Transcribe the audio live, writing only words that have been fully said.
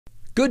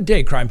Good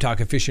day, Crime Talk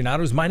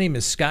aficionados. My name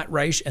is Scott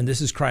Reisch, and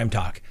this is Crime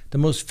Talk, the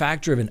most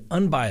fact-driven,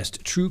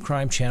 unbiased true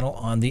crime channel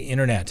on the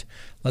internet.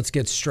 Let's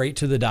get straight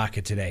to the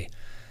docket today.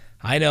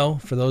 I know,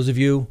 for those of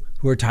you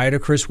who are tired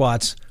of Chris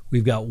Watts,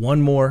 we've got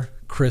one more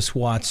Chris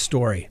Watts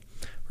story.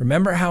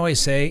 Remember how I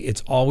say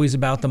it's always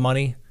about the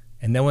money?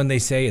 And then when they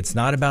say it's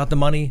not about the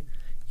money,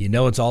 you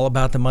know it's all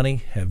about the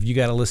money? Have you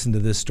got to listen to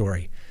this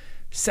story?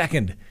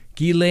 Second,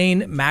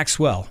 Ghislaine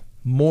Maxwell.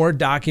 More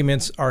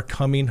documents are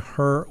coming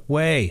her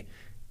way.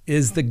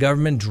 Is the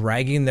government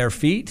dragging their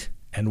feet?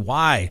 And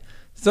why?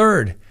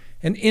 Third,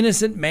 an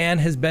innocent man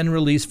has been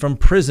released from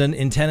prison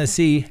in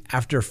Tennessee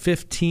after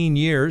 15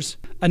 years.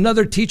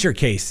 Another teacher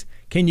case.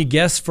 Can you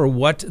guess for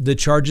what the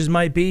charges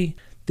might be?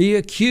 The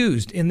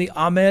accused in the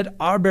Ahmed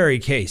Arbery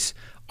case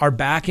are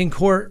back in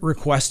court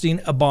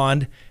requesting a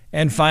bond.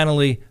 And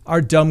finally, our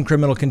dumb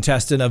criminal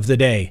contestant of the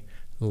day.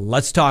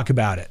 Let's talk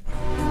about it.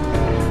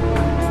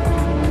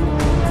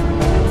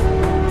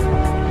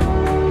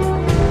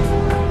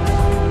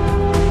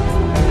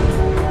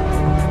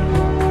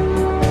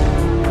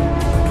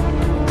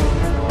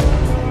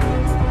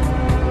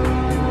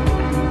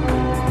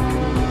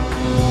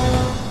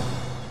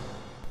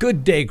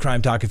 Good day,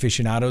 Crime Talk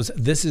aficionados.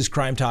 This is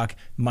Crime Talk.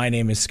 My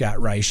name is Scott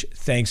Reisch.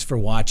 Thanks for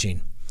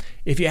watching.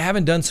 If you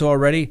haven't done so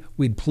already,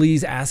 we'd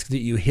please ask that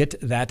you hit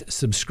that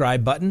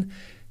subscribe button.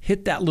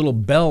 Hit that little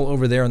bell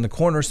over there in the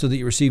corner so that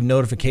you receive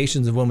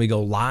notifications of when we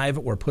go live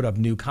or put up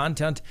new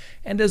content.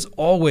 And as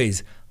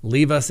always,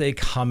 leave us a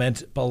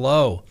comment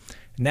below.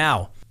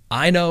 Now,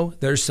 I know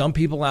there's some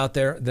people out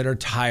there that are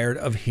tired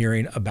of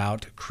hearing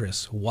about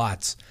Chris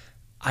Watts.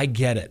 I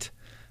get it.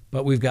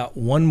 But we've got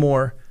one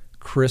more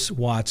Chris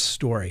Watts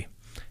story.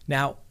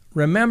 Now,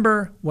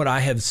 remember what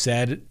I have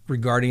said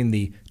regarding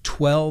the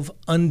 12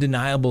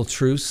 undeniable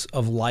truths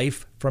of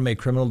life from a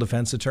criminal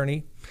defense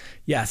attorney?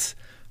 Yes,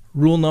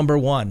 rule number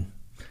one,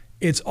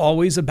 it's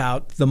always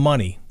about the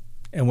money.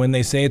 And when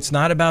they say it's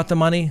not about the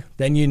money,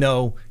 then you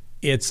know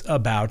it's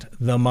about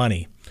the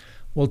money.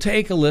 Well,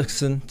 take a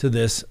listen to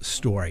this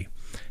story.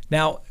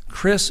 Now,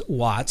 Chris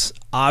Watts,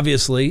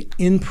 obviously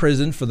in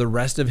prison for the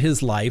rest of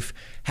his life,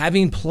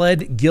 having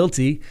pled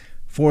guilty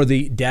for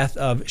the death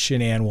of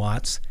Shanann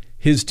Watts,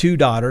 his two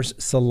daughters,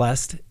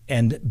 Celeste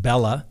and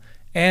Bella,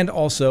 and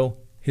also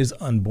his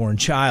unborn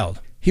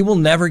child. He will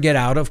never get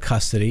out of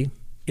custody.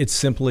 It's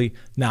simply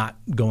not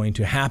going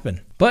to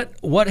happen. But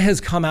what has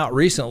come out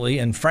recently,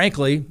 and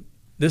frankly,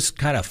 this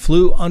kind of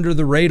flew under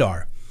the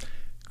radar.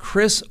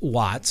 Chris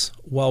Watts,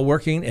 while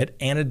working at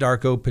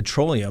Anadarko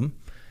Petroleum,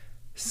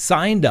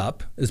 signed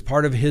up as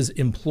part of his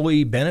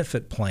employee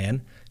benefit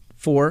plan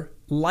for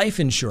life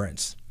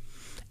insurance.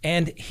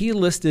 And he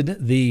listed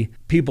the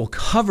people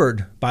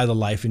covered by the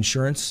life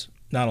insurance,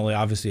 not only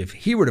obviously if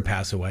he were to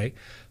pass away,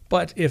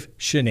 but if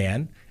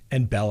Shanann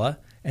and Bella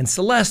and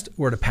Celeste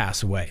were to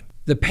pass away.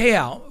 The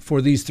payout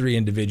for these three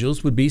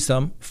individuals would be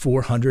some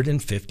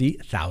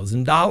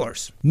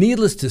 $450,000.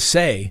 Needless to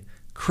say,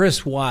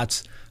 Chris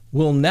Watts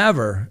will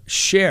never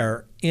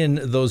share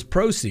in those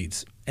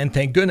proceeds, and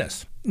thank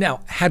goodness. Now,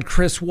 had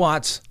Chris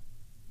Watts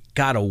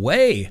got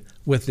away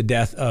with the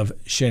death of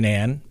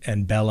Shanann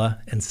and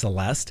Bella and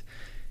Celeste,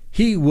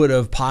 he would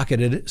have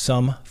pocketed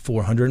some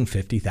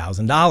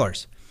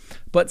 $450,000.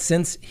 But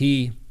since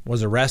he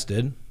was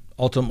arrested,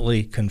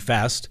 ultimately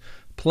confessed,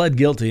 pled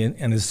guilty,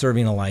 and is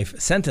serving a life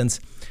sentence,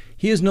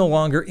 he is no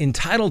longer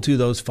entitled to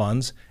those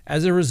funds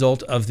as a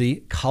result of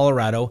the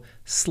Colorado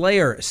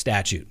Slayer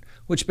statute,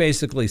 which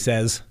basically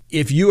says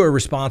if you are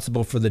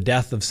responsible for the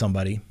death of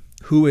somebody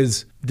who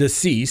is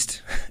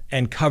deceased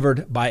and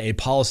covered by a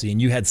policy and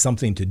you had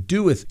something to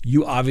do with,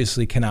 you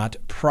obviously cannot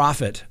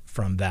profit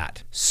from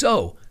that.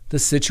 So the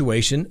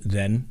situation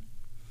then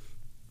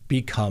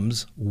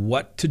becomes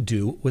what to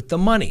do with the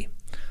money.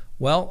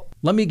 Well,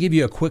 let me give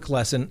you a quick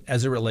lesson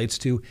as it relates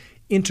to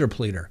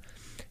interpleader.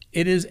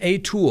 It is a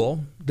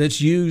tool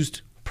that's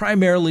used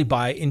primarily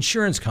by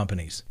insurance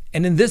companies.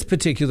 And in this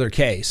particular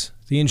case,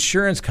 the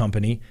insurance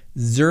company,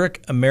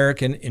 Zurich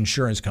American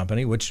Insurance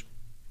Company, which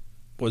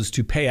was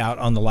to pay out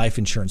on the life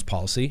insurance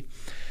policy,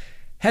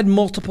 had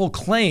multiple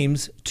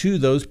claims to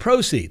those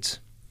proceeds.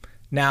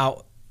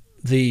 Now,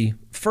 the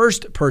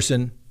first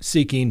person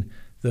seeking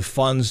the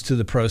funds to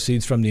the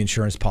proceeds from the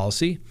insurance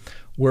policy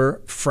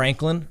were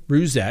Franklin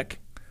Ruzek,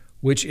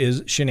 which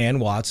is Shanann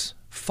Watts'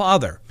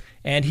 father.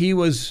 And he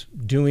was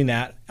doing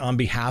that on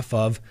behalf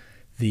of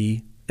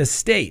the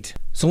estate.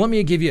 So let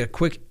me give you a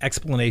quick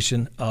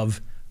explanation of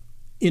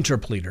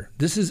interpleader.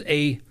 This is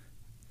a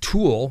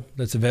tool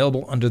that's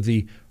available under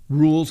the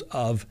rules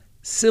of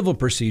civil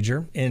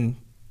procedure in,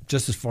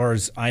 just as far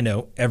as I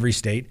know, every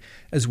state,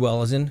 as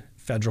well as in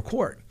federal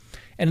court.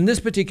 And in this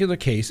particular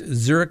case,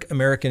 Zurich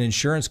American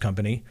Insurance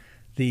Company,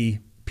 the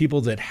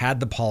people that had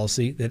the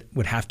policy that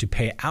would have to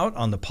pay out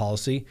on the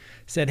policy,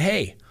 said,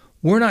 hey,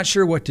 we're not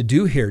sure what to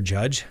do here,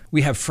 Judge.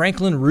 We have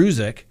Franklin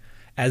Ruzek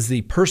as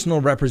the personal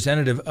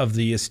representative of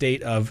the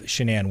estate of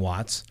Shanann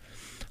Watts.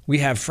 We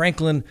have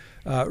Franklin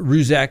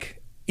Ruzek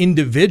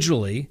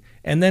individually,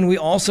 and then we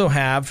also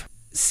have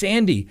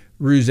Sandy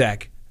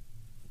Ruzek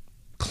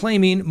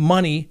claiming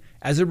money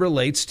as it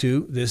relates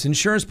to this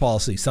insurance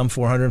policy, some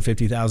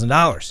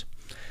 $450,000.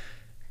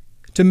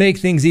 To make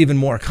things even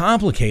more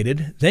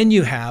complicated, then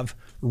you have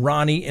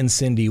Ronnie and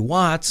Cindy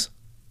Watts,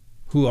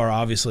 who are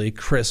obviously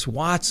Chris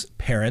Watts'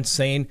 parents,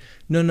 saying,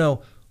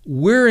 no,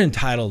 we're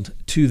entitled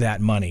to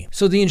that money.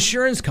 So the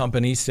insurance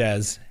company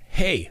says,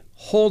 hey,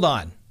 hold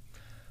on.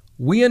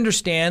 We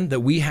understand that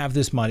we have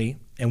this money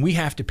and we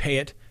have to pay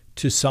it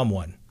to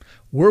someone.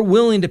 We're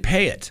willing to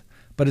pay it,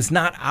 but it's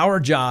not our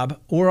job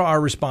or our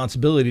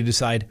responsibility to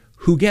decide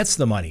who gets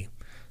the money.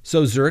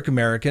 So Zurich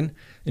American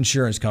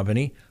Insurance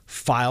Company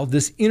filed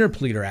this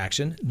interpleader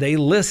action. They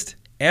list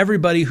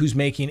everybody who's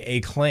making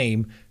a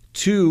claim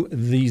to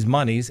these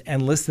monies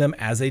and list them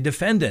as a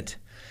defendant.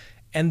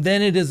 And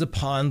then it is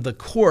upon the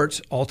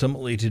court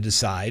ultimately to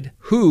decide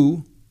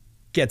who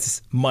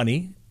gets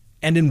money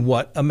and in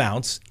what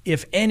amounts,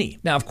 if any.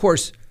 Now, of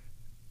course,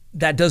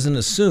 that doesn't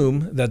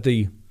assume that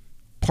the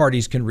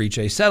parties can reach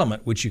a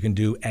settlement, which you can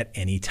do at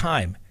any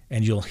time.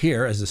 And you'll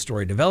hear as the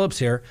story develops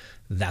here,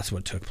 that's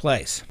what took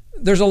place.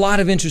 There's a lot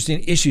of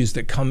interesting issues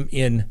that come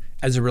in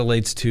as it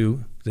relates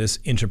to this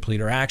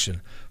interpleader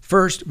action.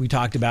 First, we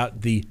talked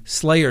about the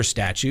Slayer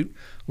statute,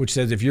 which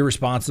says if you're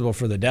responsible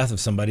for the death of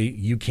somebody,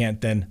 you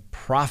can't then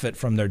profit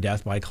from their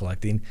death by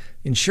collecting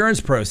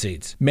insurance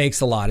proceeds.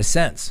 Makes a lot of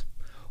sense.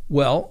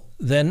 Well,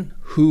 then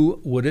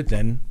who would it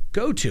then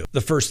go to?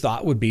 The first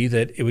thought would be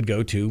that it would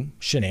go to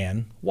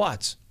Shanann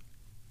Watts,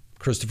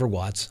 Christopher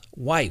Watts'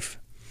 wife.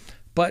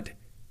 But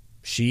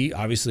she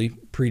obviously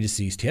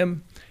predeceased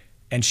him,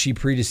 and she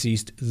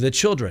predeceased the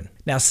children.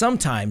 Now,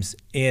 sometimes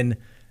in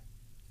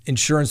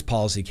insurance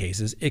policy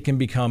cases, it can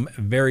become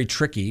very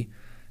tricky,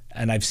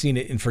 and I've seen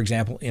it in, for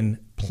example, in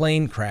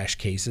plane crash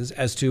cases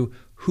as to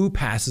who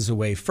passes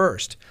away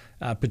first,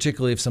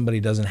 particularly if somebody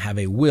doesn't have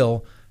a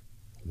will,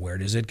 where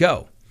does it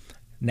go?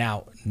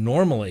 Now,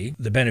 normally,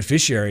 the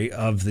beneficiary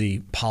of the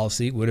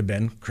policy would have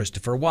been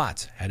Christopher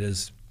Watts. Had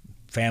his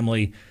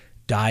family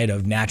died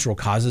of natural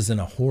causes in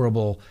a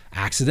horrible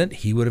accident,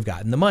 he would have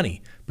gotten the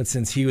money. But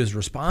since he was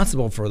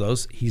responsible for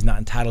those, he's not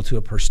entitled to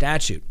it per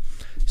statute.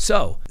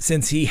 So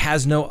since he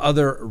has no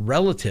other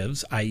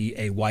relatives, i.e.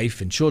 a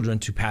wife and children,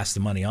 to pass the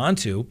money on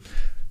to,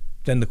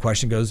 then the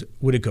question goes,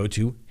 would it go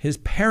to his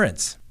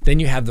parents?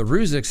 Then you have the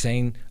Ruziks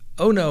saying,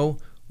 oh no,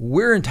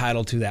 we're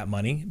entitled to that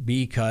money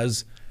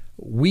because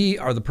we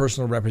are the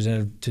personal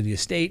representative to the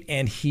estate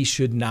and he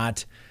should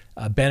not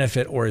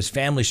benefit, or his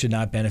family should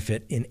not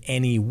benefit in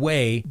any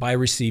way by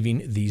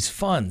receiving these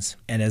funds.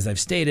 And as I've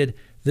stated,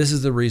 this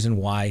is the reason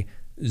why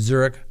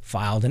Zurich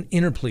filed an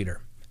interpleader.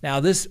 Now,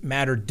 this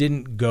matter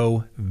didn't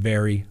go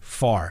very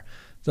far.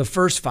 The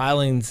first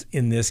filings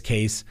in this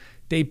case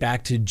date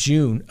back to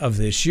June of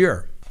this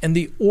year. And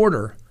the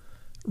order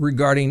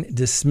regarding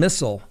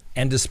dismissal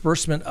and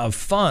disbursement of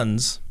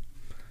funds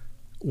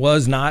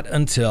was not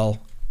until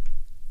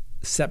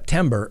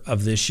September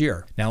of this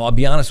year. Now, I'll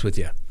be honest with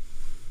you.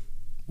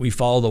 We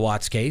follow the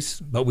Watts case,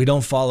 but we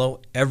don't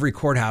follow every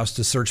courthouse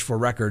to search for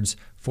records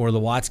for the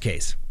Watts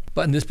case.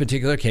 But in this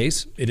particular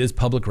case, it is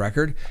public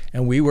record,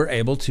 and we were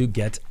able to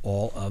get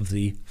all of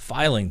the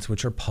filings,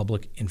 which are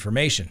public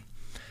information.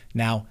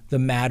 Now, the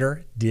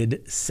matter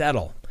did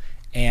settle,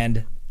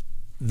 and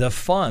the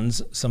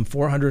funds, some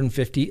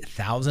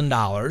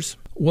 $450,000,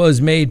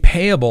 was made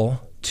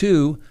payable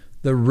to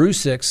the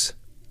Ruziks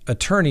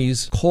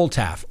attorneys'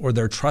 Coltaff, or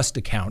their trust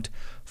account,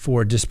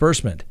 for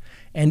disbursement.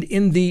 And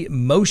in the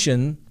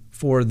motion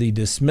for the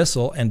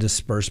dismissal and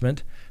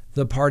disbursement,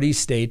 the parties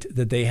state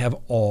that they have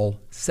all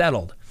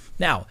settled.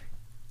 Now,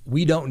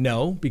 we don't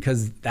know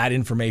because that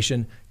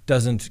information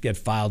doesn't get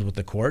filed with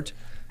the court.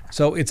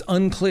 So it's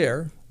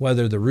unclear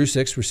whether the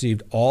Ruziks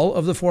received all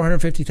of the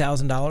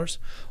 $450,000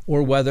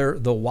 or whether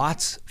the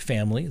Watts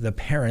family, the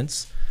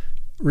parents,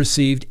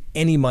 received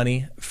any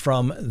money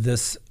from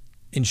this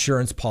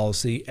insurance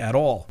policy at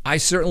all. I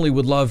certainly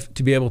would love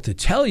to be able to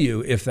tell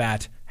you if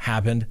that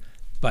happened,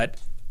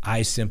 but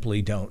I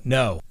simply don't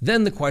know.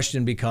 Then the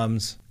question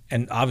becomes,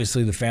 and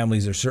obviously the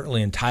families are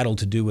certainly entitled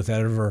to do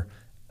whatever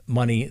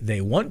money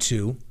they want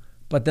to,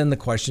 but then the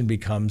question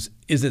becomes,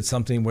 is it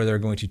something where they're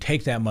going to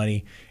take that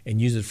money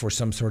and use it for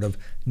some sort of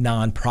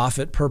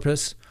nonprofit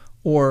purpose?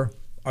 Or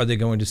are they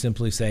going to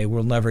simply say,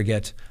 we'll never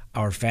get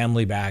our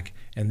family back,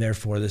 and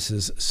therefore this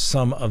is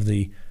some of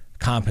the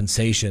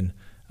compensation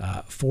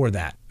for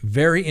that?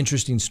 Very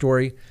interesting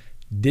story.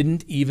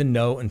 Didn't even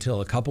know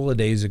until a couple of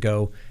days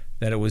ago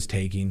that it was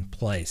taking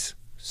place.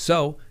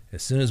 So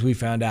as soon as we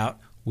found out,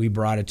 we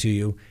brought it to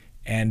you.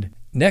 And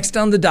next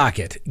on the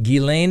docket,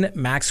 Ghislaine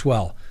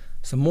Maxwell.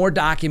 Some more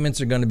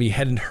documents are going to be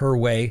headed her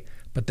way,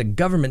 but the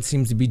government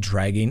seems to be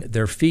dragging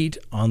their feet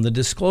on the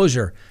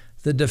disclosure.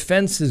 The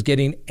defense is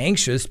getting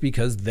anxious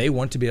because they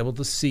want to be able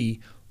to see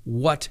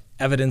what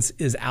evidence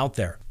is out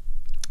there.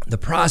 The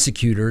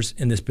prosecutors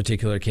in this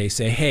particular case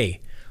say,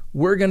 hey,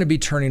 we're going to be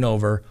turning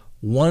over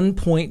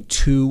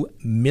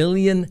 1.2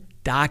 million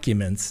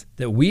documents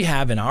that we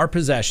have in our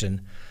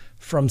possession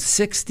from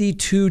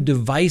 62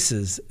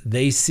 devices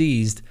they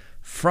seized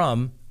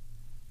from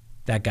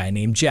that guy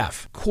named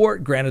Jeff.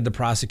 Court granted the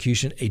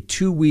prosecution a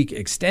 2-week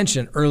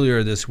extension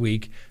earlier this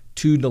week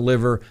to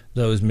deliver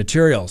those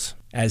materials.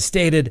 As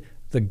stated,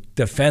 the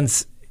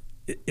defense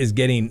is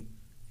getting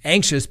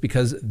anxious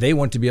because they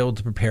want to be able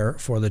to prepare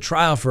for the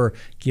trial for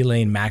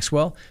Ghislaine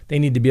Maxwell. They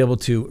need to be able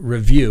to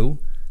review,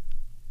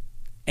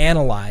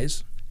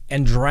 analyze,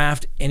 and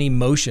draft any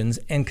motions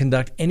and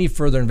conduct any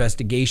further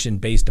investigation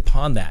based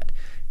upon that.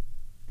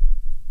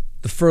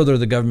 The further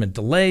the government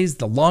delays,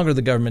 the longer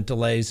the government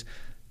delays,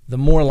 the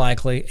more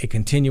likely a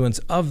continuance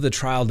of the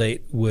trial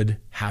date would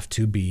have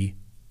to be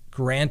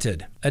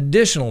granted.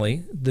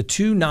 Additionally, the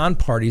two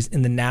non-parties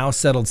in the now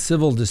settled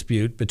civil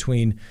dispute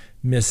between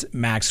Ms.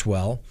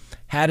 Maxwell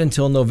had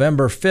until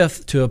November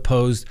 5th to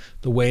oppose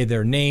the way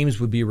their names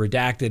would be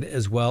redacted,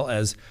 as well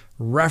as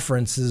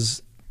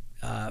references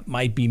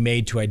might be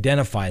made to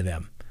identify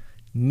them.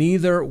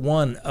 Neither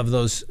one of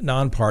those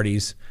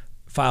non-parties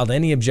filed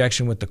any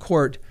objection with the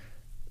court,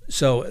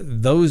 so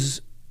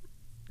those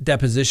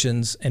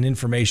depositions and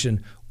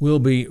information will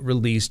be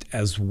released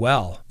as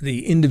well.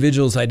 The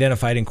individuals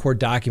identified in court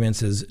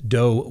documents as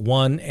Doe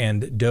 1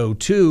 and Doe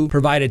 2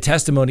 provided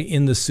testimony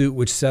in the suit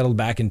which settled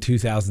back in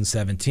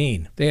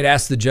 2017. They had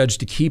asked the judge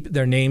to keep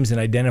their names and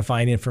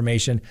identifying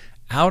information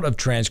out of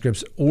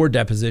transcripts or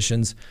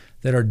depositions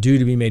that are due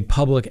to be made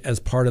public as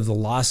part of the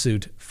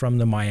lawsuit from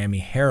the Miami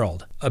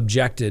Herald,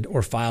 objected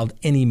or filed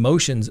any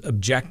motions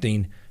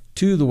objecting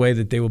to the way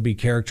that they will be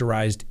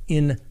characterized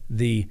in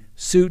the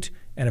suit,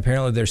 and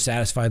apparently they're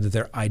satisfied that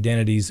their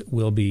identities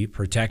will be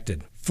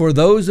protected. For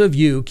those of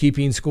you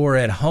keeping score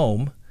at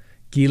home,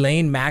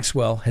 Ghislaine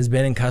Maxwell has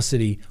been in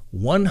custody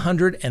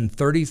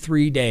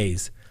 133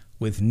 days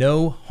with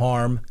no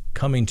harm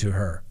coming to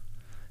her.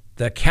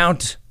 The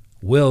count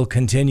will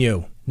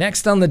continue.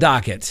 Next on the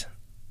docket,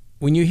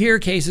 when you hear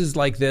cases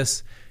like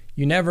this,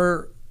 you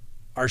never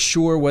are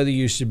sure whether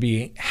you should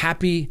be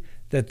happy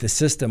that the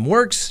system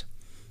works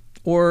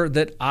or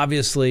that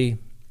obviously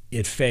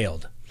it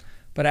failed.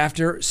 But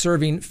after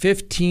serving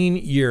 15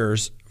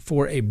 years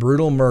for a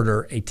brutal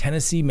murder, a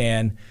Tennessee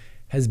man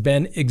has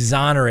been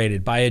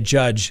exonerated by a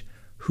judge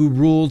who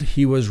ruled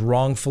he was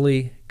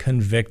wrongfully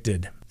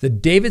convicted. The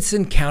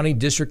Davidson County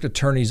District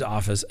Attorney's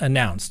Office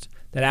announced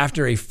that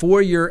after a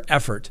 4-year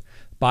effort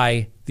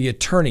by the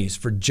attorneys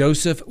for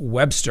Joseph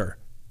Webster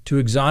to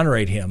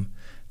exonerate him,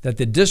 that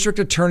the district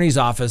attorney's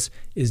office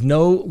is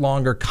no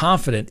longer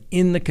confident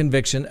in the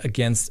conviction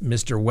against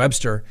Mr.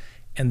 Webster,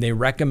 and they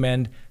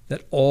recommend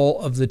that all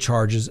of the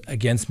charges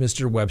against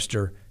Mr.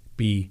 Webster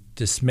be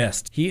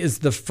dismissed. He is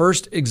the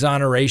first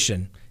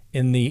exoneration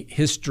in the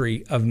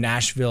history of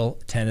Nashville,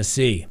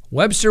 Tennessee.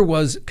 Webster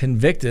was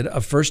convicted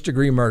of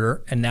first-degree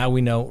murder, and now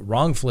we know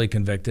wrongfully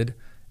convicted,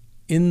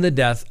 in the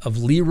death of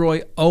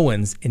Leroy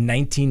Owens in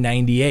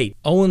 1998.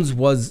 Owens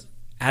was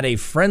at a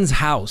friend's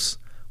house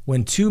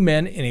when two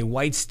men in a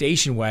white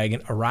station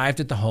wagon arrived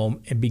at the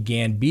home and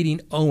began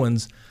beating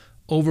Owens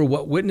over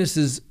what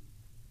witnesses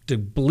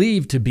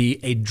believed to be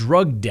a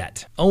drug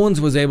debt. Owens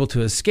was able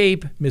to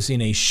escape, missing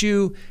a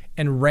shoe,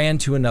 and ran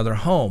to another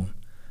home.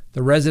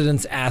 The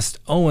residents asked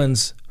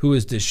Owens, who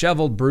is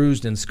disheveled,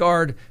 bruised, and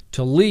scarred,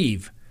 to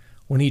leave.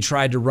 When he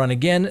tried to run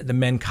again, the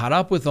men caught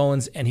up with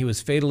Owens and he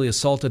was fatally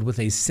assaulted with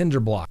a cinder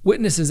block.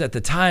 Witnesses at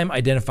the time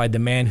identified the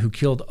man who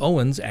killed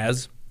Owens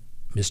as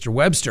Mr.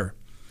 Webster.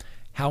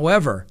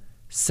 However,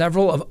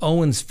 several of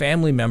Owens'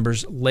 family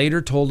members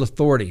later told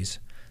authorities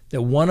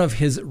that one of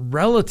his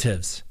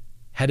relatives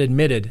had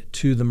admitted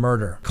to the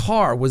murder. The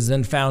car was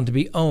then found to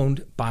be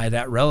owned by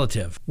that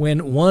relative.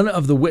 When one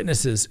of the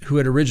witnesses who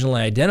had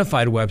originally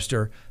identified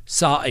Webster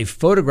saw a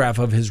photograph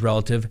of his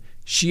relative,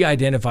 she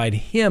identified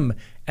him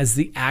as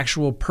the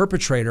actual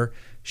perpetrator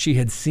she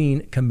had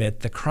seen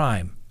commit the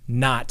crime,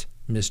 not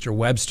Mr.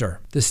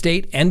 Webster. The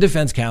state and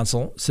defense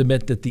counsel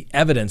submit that the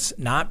evidence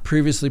not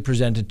previously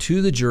presented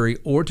to the jury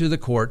or to the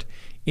court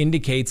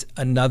indicates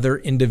another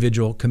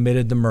individual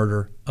committed the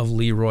murder of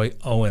Leroy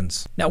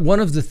Owens. Now, one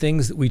of the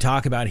things that we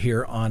talk about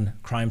here on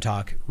Crime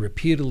Talk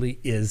repeatedly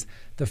is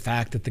the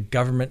fact that the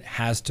government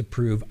has to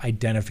prove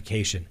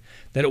identification,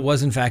 that it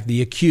was in fact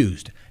the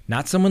accused,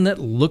 not someone that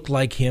looked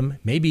like him,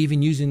 maybe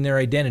even using their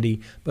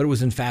identity, but it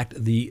was in fact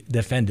the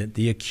defendant,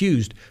 the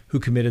accused,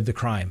 who committed the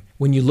crime.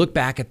 When you look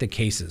back at the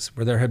cases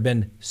where there have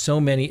been so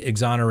many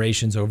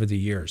exonerations over the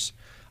years,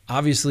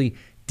 obviously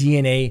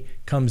DNA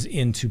comes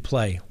into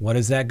play. What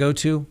does that go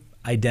to?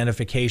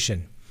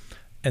 Identification.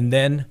 And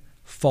then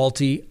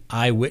faulty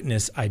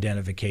eyewitness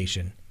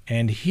identification.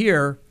 And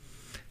here,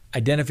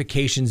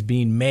 identifications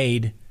being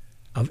made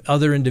of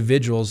other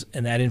individuals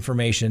and that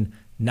information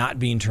not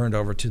being turned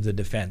over to the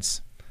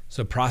defense.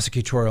 So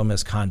prosecutorial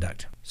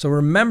misconduct. So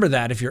remember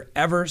that if you're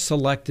ever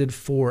selected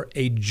for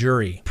a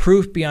jury,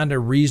 proof beyond a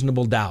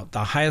reasonable doubt,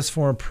 the highest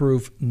form of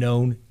proof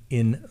known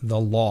in the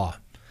law.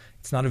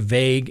 It's not a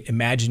vague,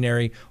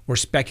 imaginary, or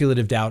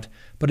speculative doubt,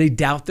 but a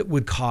doubt that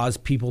would cause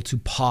people to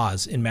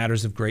pause in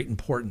matters of great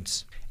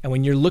importance. And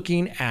when you're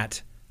looking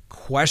at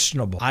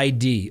questionable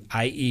ID,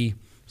 i.e.,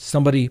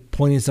 somebody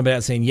pointing somebody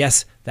out saying,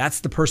 yes,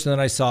 that's the person that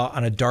I saw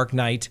on a dark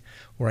night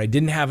where I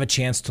didn't have a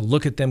chance to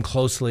look at them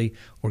closely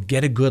or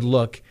get a good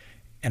look,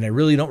 and I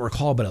really don't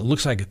recall, but it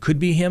looks like it could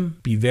be him,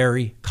 be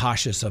very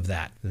cautious of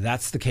that.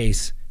 That's the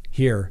case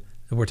here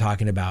that we're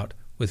talking about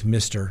with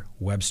Mr.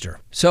 Webster.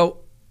 So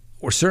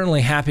we're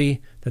certainly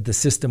happy that the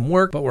system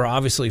worked, but we're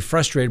obviously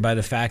frustrated by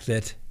the fact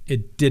that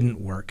it didn't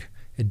work.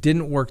 It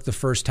didn't work the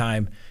first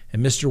time,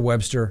 and Mr.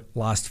 Webster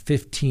lost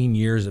 15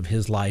 years of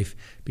his life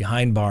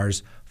behind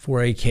bars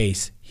for a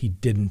case he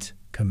didn't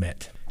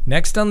commit.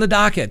 Next on the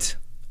docket,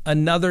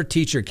 another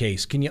teacher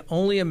case. Can you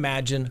only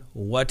imagine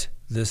what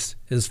this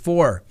is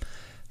for?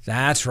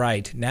 That's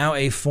right. Now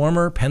a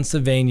former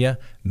Pennsylvania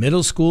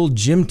middle school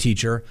gym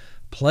teacher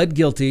pled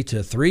guilty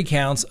to 3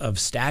 counts of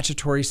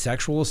statutory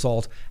sexual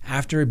assault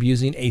after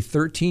abusing a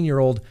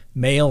 13-year-old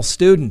male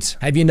student.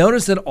 Have you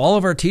noticed that all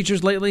of our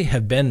teachers lately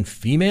have been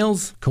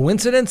females?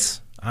 Coincidence?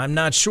 I'm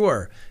not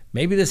sure.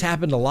 Maybe this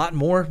happened a lot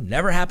more.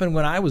 Never happened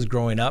when I was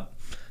growing up.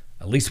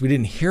 At least we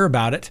didn't hear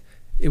about it.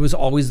 It was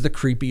always the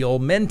creepy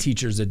old men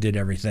teachers that did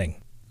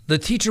everything. The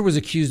teacher was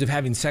accused of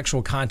having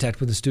sexual contact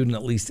with a student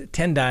at least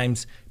 10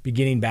 times,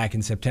 beginning back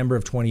in September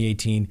of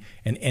 2018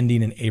 and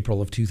ending in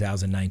April of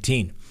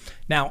 2019.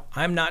 Now,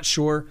 I'm not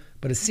sure,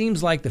 but it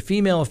seems like the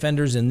female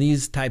offenders in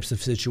these types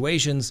of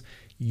situations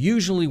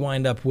usually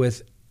wind up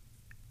with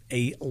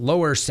a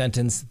lower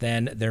sentence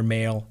than their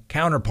male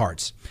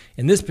counterparts.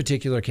 In this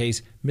particular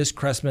case, Ms.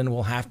 Cressman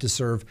will have to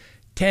serve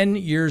 10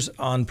 years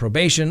on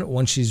probation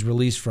once she's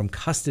released from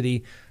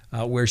custody,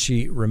 where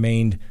she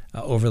remained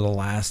over the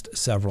last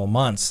several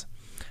months.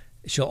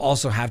 She'll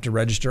also have to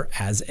register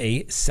as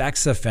a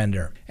sex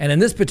offender. And in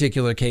this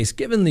particular case,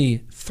 given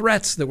the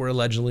threats that were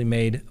allegedly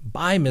made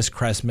by Ms.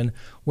 Cressman,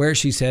 where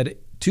she said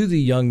to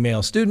the young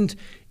male student,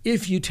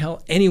 if you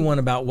tell anyone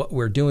about what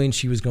we're doing,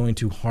 she was going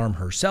to harm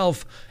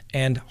herself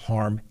and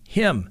harm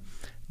him.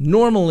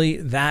 Normally,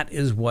 that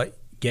is what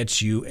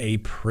gets you a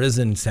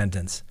prison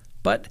sentence.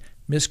 But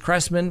Ms.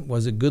 Cressman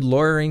was a good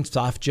lawyering,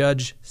 soft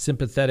judge,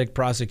 sympathetic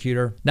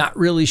prosecutor. Not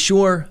really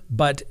sure,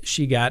 but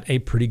she got a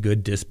pretty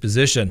good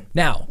disposition.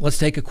 Now, let's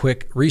take a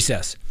quick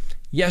recess.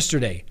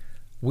 Yesterday,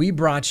 we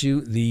brought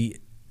you the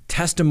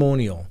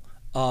testimonial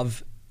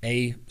of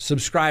a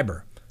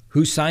subscriber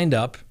who signed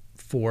up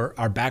for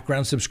our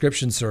background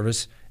subscription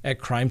service at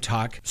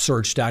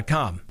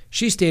CrimeTalkSearch.com.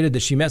 She stated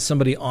that she met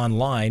somebody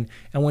online,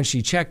 and when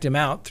she checked him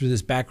out through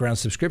this background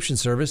subscription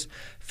service,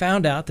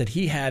 found out that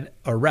he had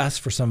arrests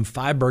for some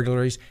 5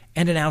 burglaries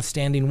and an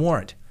outstanding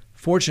warrant.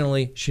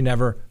 Fortunately, she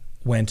never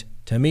went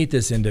to meet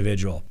this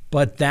individual.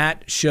 But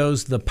that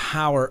shows the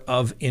power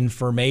of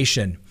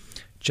information.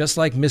 Just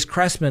like Ms.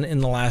 Cressman in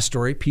the last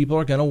story, people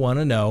are going to want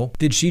to know,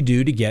 did she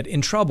do to get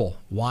in trouble?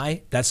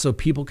 Why? That's so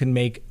people can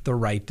make the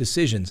right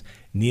decisions.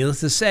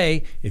 Needless to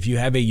say, if you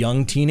have a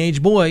young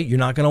teenage boy, you're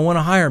not going to want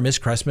to hire Ms.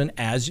 Cressman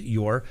as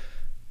your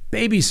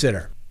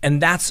babysitter.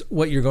 And that's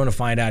what you're going to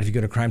find out if you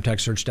go to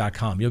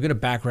CrimeTalkSearch.com. You'll get a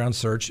background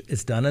search.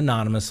 It's done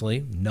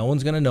anonymously. No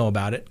one's going to know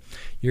about it.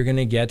 You're going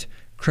to get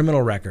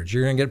criminal records.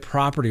 You're going to get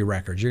property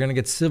records. You're going to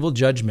get civil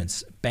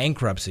judgments,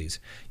 bankruptcies.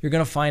 You're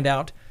going to find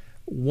out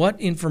what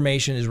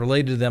information is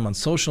related to them on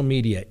social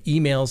media,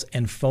 emails,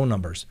 and phone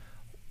numbers.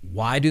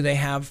 Why do they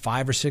have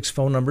 5 or 6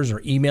 phone numbers or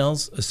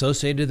emails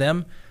associated to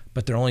them,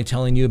 but they're only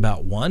telling you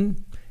about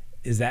one?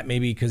 Is that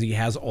maybe because he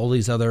has all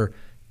these other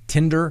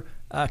Tinder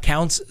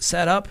accounts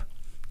set up?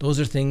 Those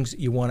are things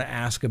you want to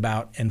ask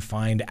about and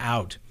find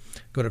out.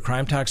 Go to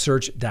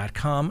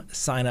CrimeTalkSearch.com,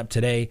 sign up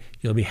today.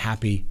 You'll be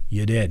happy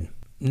you did.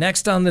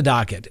 Next on the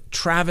docket,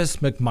 Travis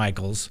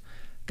McMichaels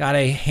got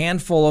a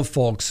handful of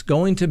folks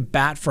going to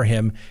bat for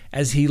him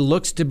as he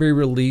looks to be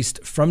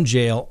released from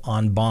jail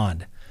on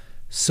bond.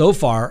 So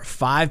far,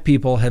 5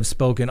 people have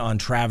spoken on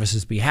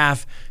Travis's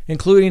behalf,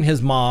 including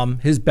his mom,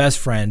 his best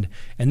friend,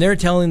 and they're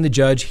telling the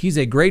judge he's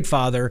a great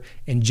father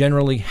and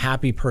generally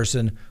happy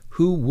person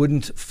who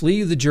wouldn't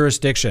flee the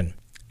jurisdiction.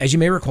 As you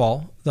may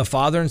recall, the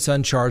father and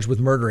son charged with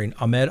murdering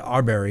Ahmed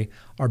Arbery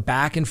are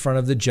back in front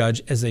of the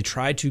judge as they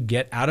try to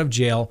get out of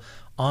jail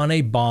on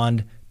a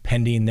bond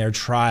pending their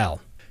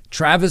trial.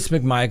 Travis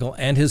McMichael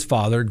and his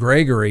father,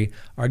 Gregory,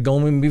 are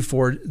going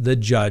before the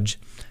judge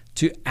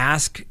to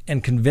ask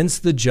and convince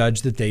the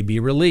judge that they be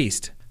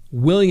released.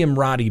 William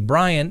Roddy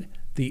Bryant,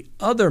 the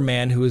other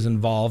man who is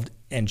involved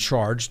and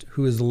charged,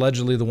 who is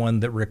allegedly the one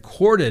that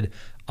recorded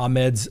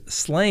Ahmed's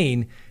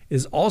slaying,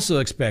 is also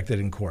expected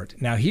in court.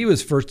 Now, he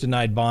was first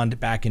denied bond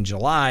back in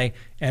July,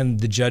 and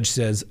the judge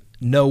says,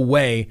 no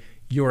way,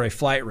 you're a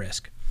flight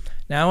risk.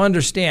 Now,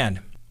 understand,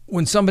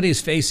 when somebody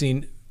is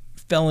facing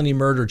felony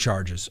murder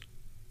charges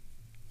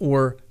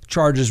or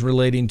charges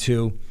relating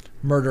to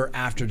murder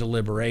after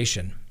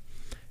deliberation,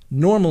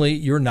 normally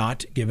you're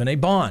not given a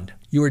bond.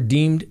 You are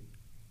deemed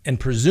and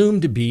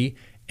presumed to be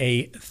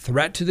a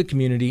threat to the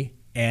community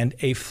and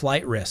a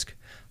flight risk.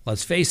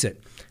 Let's face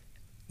it,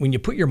 when you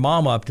put your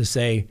mom up to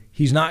say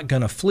he's not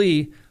going to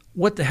flee,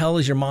 what the hell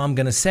is your mom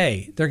going to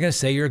say? They're going to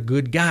say you're a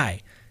good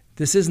guy.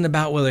 This isn't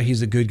about whether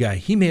he's a good guy.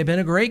 He may have been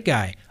a great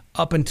guy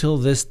up until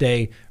this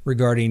day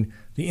regarding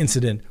the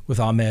incident with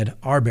Ahmed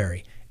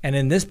Arbery. And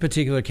in this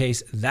particular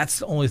case, that's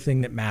the only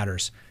thing that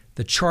matters.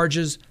 The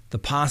charges, the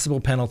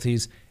possible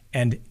penalties,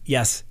 And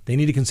yes, they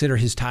need to consider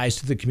his ties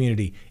to the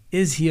community.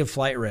 Is he a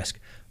flight risk?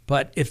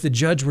 But if the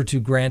judge were to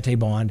grant a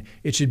bond,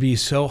 it should be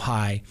so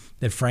high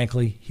that,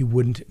 frankly, he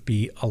wouldn't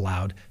be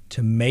allowed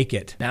to make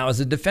it. Now, as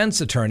a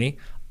defense attorney,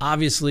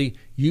 obviously,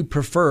 you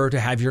prefer to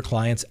have your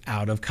clients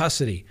out of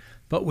custody.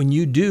 But when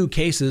you do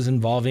cases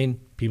involving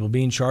people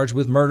being charged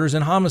with murders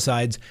and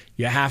homicides,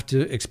 you have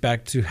to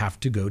expect to have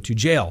to go to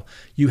jail.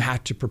 You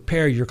have to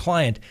prepare your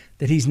client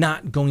that he's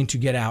not going to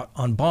get out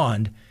on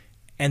bond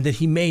and that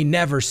he may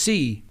never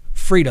see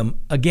freedom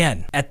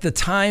again. At the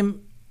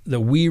time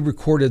that we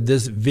recorded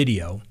this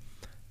video,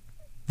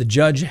 the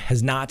judge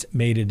has not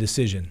made a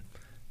decision.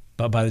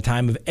 But by the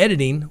time of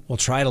editing, we'll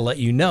try to let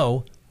you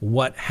know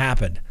what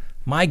happened.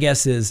 My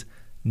guess is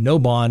no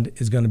bond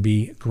is going to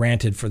be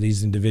granted for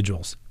these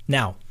individuals.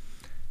 Now,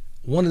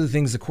 one of the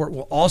things the court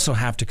will also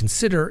have to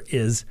consider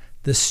is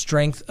the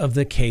strength of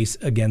the case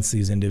against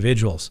these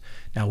individuals.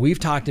 Now, we've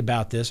talked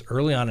about this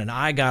early on, and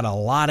I got a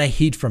lot of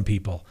heat from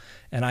people.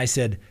 And I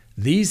said,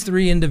 these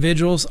three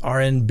individuals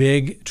are in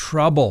big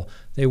trouble.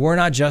 They were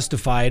not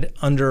justified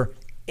under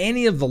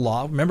any of the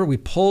law. Remember, we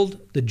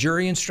pulled the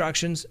jury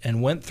instructions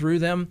and went through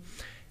them,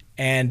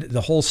 and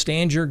the whole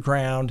stand your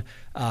ground,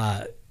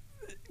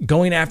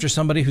 going after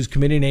somebody who's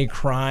committing a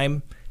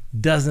crime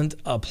doesn't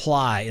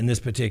apply in this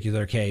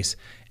particular case.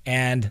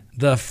 And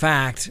the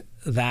fact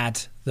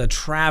that the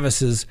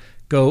Travises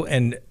go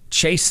and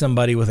chase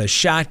somebody with a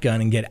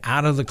shotgun and get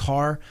out of the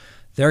car,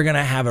 they're going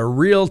to have a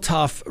real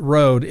tough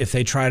road if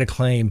they try to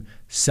claim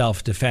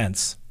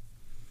self-defense.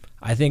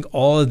 I think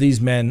all of these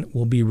men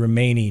will be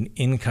remaining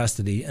in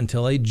custody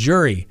until a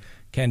jury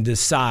can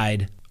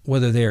decide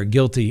whether they are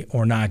guilty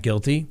or not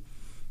guilty.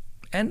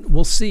 And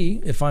we'll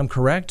see if I'm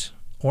correct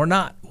or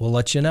not. We'll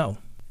let you know.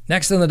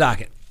 Next on the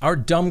docket, our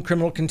dumb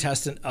criminal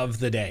contestant of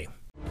the day.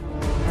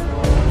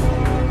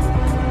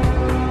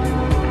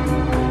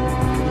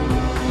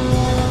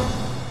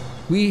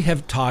 We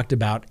have talked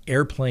about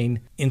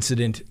airplane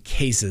incident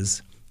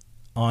cases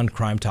on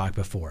Crime Talk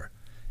before.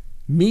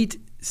 Meet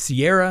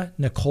Sierra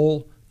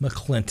Nicole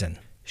McClinton.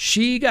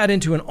 She got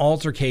into an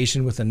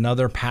altercation with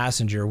another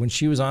passenger when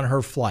she was on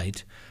her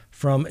flight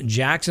from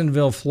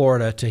Jacksonville,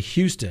 Florida to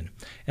Houston,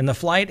 and the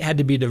flight had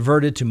to be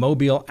diverted to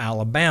Mobile,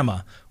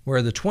 Alabama,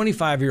 where the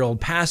 25-year-old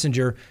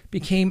passenger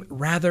became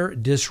rather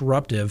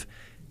disruptive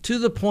to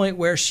the point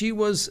where she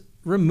was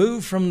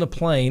removed from the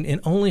plane in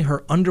only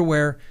her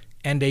underwear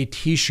and a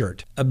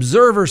t-shirt.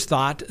 Observers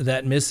thought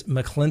that Miss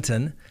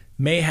McClinton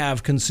may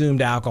have consumed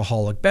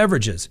alcoholic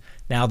beverages.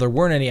 Now, there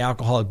weren't any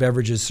alcoholic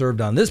beverages served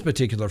on this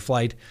particular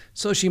flight,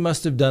 so she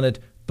must have done it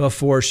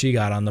before she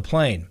got on the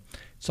plane.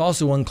 It's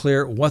also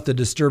unclear what the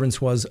disturbance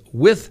was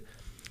with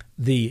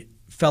the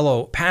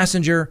fellow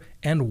passenger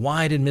and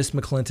why did Miss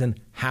McClinton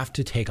have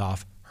to take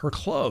off her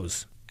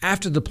clothes.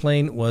 After the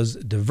plane was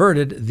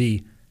diverted,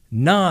 the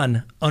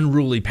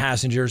non-unruly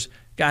passengers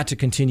got to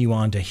continue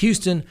on to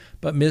Houston,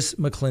 but Miss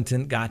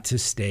McClinton got to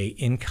stay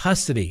in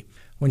custody.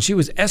 When she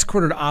was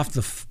escorted off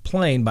the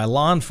plane by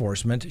law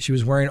enforcement, she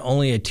was wearing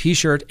only a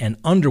t-shirt and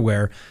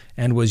underwear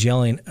and was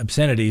yelling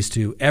obscenities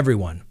to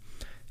everyone.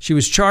 She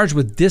was charged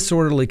with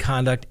disorderly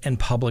conduct and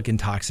public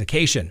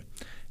intoxication.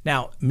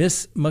 Now,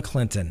 Miss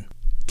McClinton,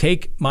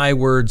 take my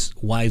words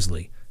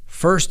wisely.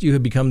 First, you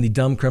have become the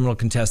dumb criminal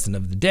contestant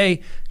of the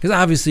day because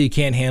obviously you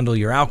can't handle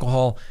your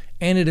alcohol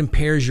and it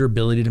impairs your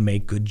ability to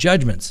make good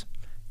judgments.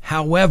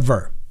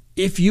 However,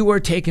 if you are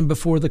taken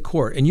before the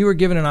court and you are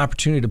given an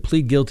opportunity to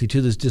plead guilty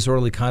to this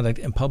disorderly conduct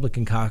and public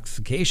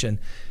intoxication,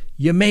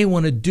 you may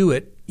want to do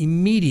it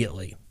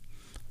immediately.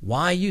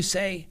 Why, you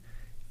say?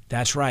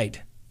 That's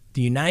right.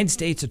 The United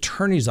States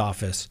Attorney's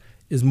Office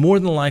is more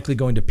than likely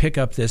going to pick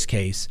up this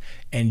case,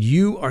 and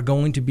you are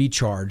going to be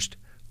charged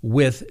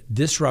with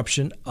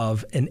disruption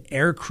of an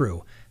air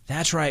crew.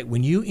 That's right.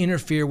 When you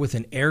interfere with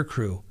an air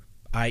crew,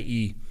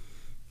 i.e.,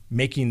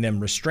 making them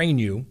restrain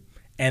you,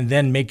 and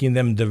then making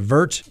them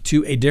divert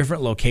to a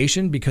different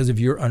location because of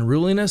your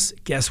unruliness,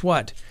 guess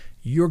what?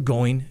 You're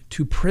going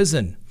to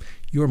prison.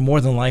 You're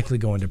more than likely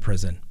going to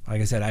prison.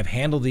 Like I said, I've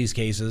handled these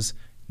cases,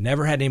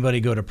 never had anybody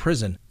go to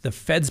prison. The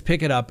feds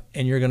pick it up,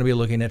 and you're going to be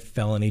looking at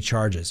felony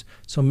charges.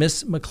 So,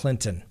 Miss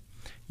McClinton,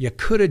 you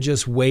could have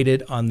just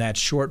waited on that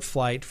short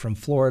flight from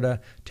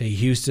Florida to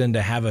Houston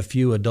to have a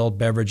few adult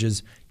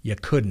beverages. You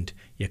couldn't.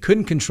 You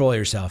couldn't control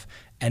yourself.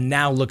 And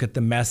now look at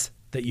the mess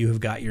that you have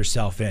got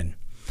yourself in.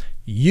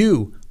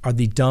 You are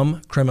the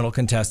dumb criminal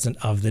contestant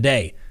of the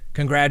day.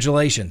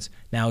 Congratulations.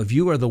 Now, if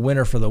you are the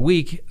winner for the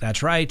week,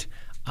 that's right,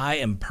 I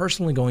am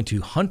personally going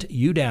to hunt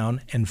you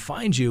down and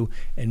find you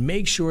and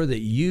make sure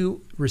that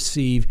you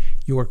receive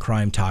your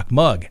Crime Talk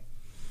mug.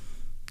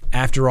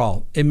 After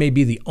all, it may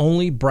be the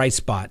only bright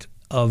spot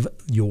of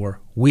your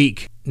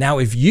week. Now,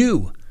 if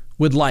you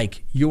would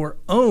like your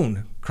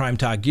own Crime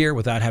Talk gear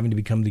without having to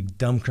become the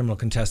dumb criminal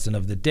contestant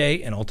of the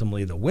day and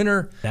ultimately the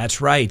winner,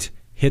 that's right.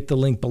 Hit the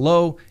link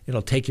below.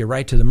 It'll take you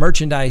right to the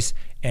merchandise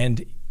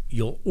and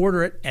you'll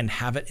order it and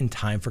have it in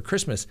time for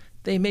Christmas.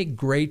 They make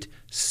great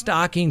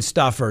stocking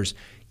stuffers.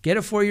 Get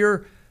it for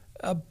your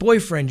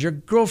boyfriend, your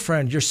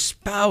girlfriend, your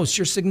spouse,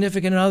 your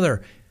significant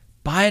other.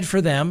 Buy it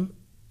for them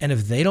And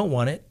if they don't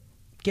want it,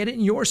 get it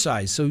in your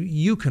size so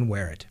you can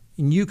wear it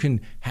and you can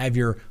have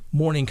your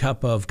morning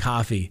cup of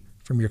coffee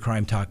from your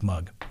Crime Talk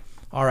mug.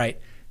 All right.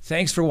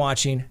 Thanks for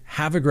watching.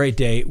 Have a great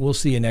day. We'll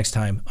see you next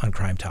time on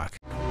Crime Talk.